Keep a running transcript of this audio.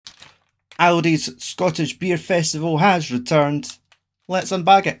Aldi's Scottish Beer Festival has returned. Let's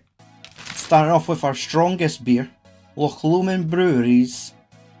unbag it. Starting off with our strongest beer, Loch Lomond Brewery's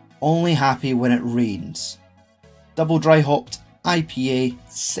Only Happy When It Rains. Double dry hopped IPA,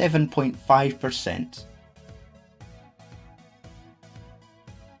 7.5%.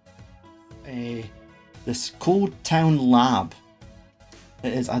 This Cold Town Lab.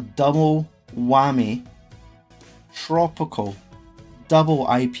 It is a double whammy tropical double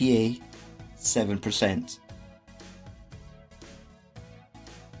IPA, 7%.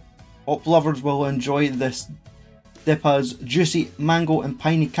 Hop lovers will enjoy this Dippa's juicy mango and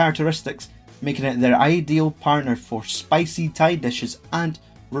piney characteristics, making it their ideal partner for spicy Thai dishes and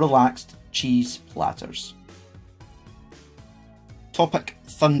relaxed cheese platters. Topic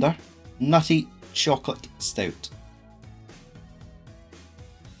Thunder Nutty Chocolate Stout.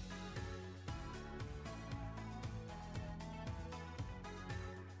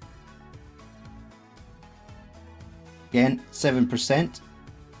 Again, 7%.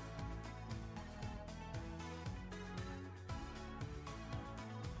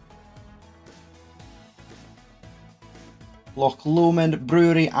 Loch Lomond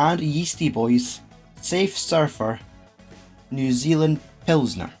Brewery and Yeasty Boys Safe Surfer New Zealand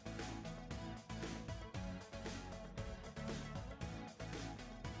Pilsner.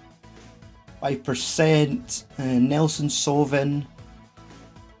 %, Nelson Sauvin,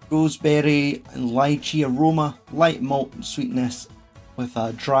 gooseberry and lychee aroma, light malt and sweetness with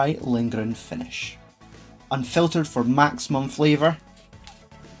a dry lingering finish. Unfiltered for maximum flavour.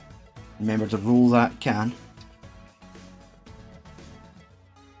 Remember to roll that can.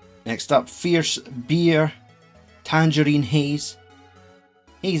 Next up, Fierce Beer Tangerine Haze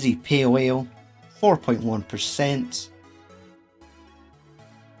Hazy Pale Ale, 4.1%.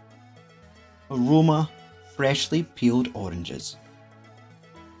 Aroma, freshly peeled oranges.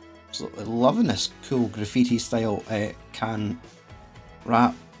 Absolutely loving this cool graffiti style can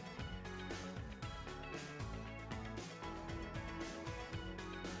wrap.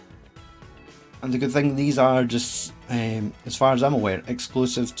 And the good thing, these are just, as far as I'm aware,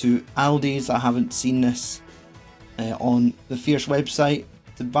 exclusive to Aldi's. I haven't seen this on the Fierce website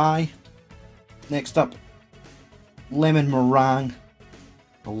to buy. Next up, Lemon Meringue,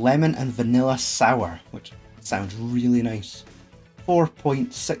 Lemon and Vanilla Sour, which sounds really nice.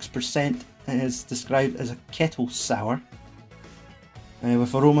 4.6%. It is described as a kettle sour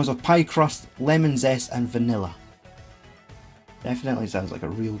with aromas of pie crust, lemon zest and vanilla. Definitely sounds like a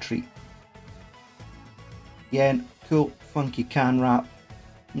real treat. Again, cool funky can wrap,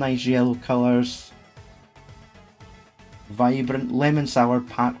 nice yellow colours, vibrant lemon sour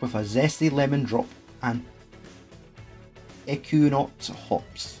packed with a zesty lemon drop and equinox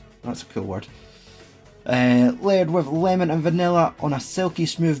hops. That's a cool word. Layered with lemon and vanilla on a silky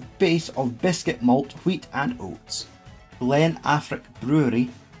smooth base of biscuit malt, wheat and oats. GLEN AFFRIC Brewery.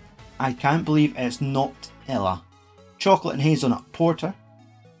 I can't believe it's not Ella. Chocolate and hazelnut porter.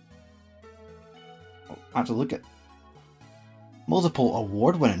 Oh, have to look at multiple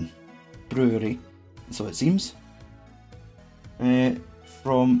award-winning brewery, so it seems.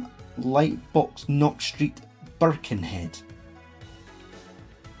 From Lightbox Knox Street, Birkenhead.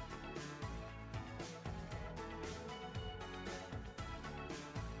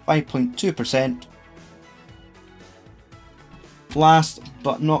 .2%. Last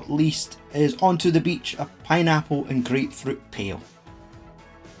but not least is Onto the Beach, a pineapple and grapefruit pale.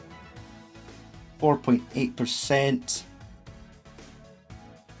 4.8%.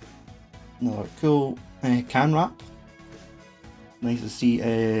 Another cool can wrap. Nice to see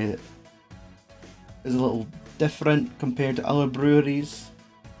is a little different compared to other breweries.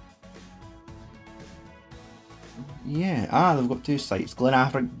 Yeah, they've got two sites, GLEN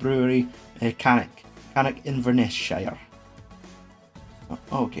AFFRIC Brewery, Cannock Inverness-shire. Oh,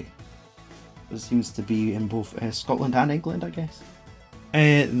 okay. It seems to be in both Scotland and England, I guess.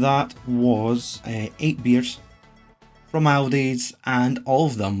 That was 8 beers from Aldi's, and all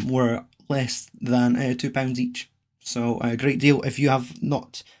of them were less than £2 each. So a great deal. If you have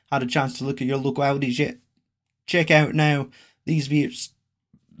not had a chance to look at your local Aldi's yet, check out now. These beers...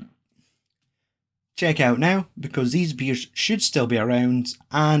 Check out now, because these beers should still be around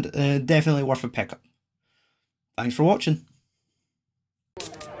and definitely worth a pickup. Thanks for watching.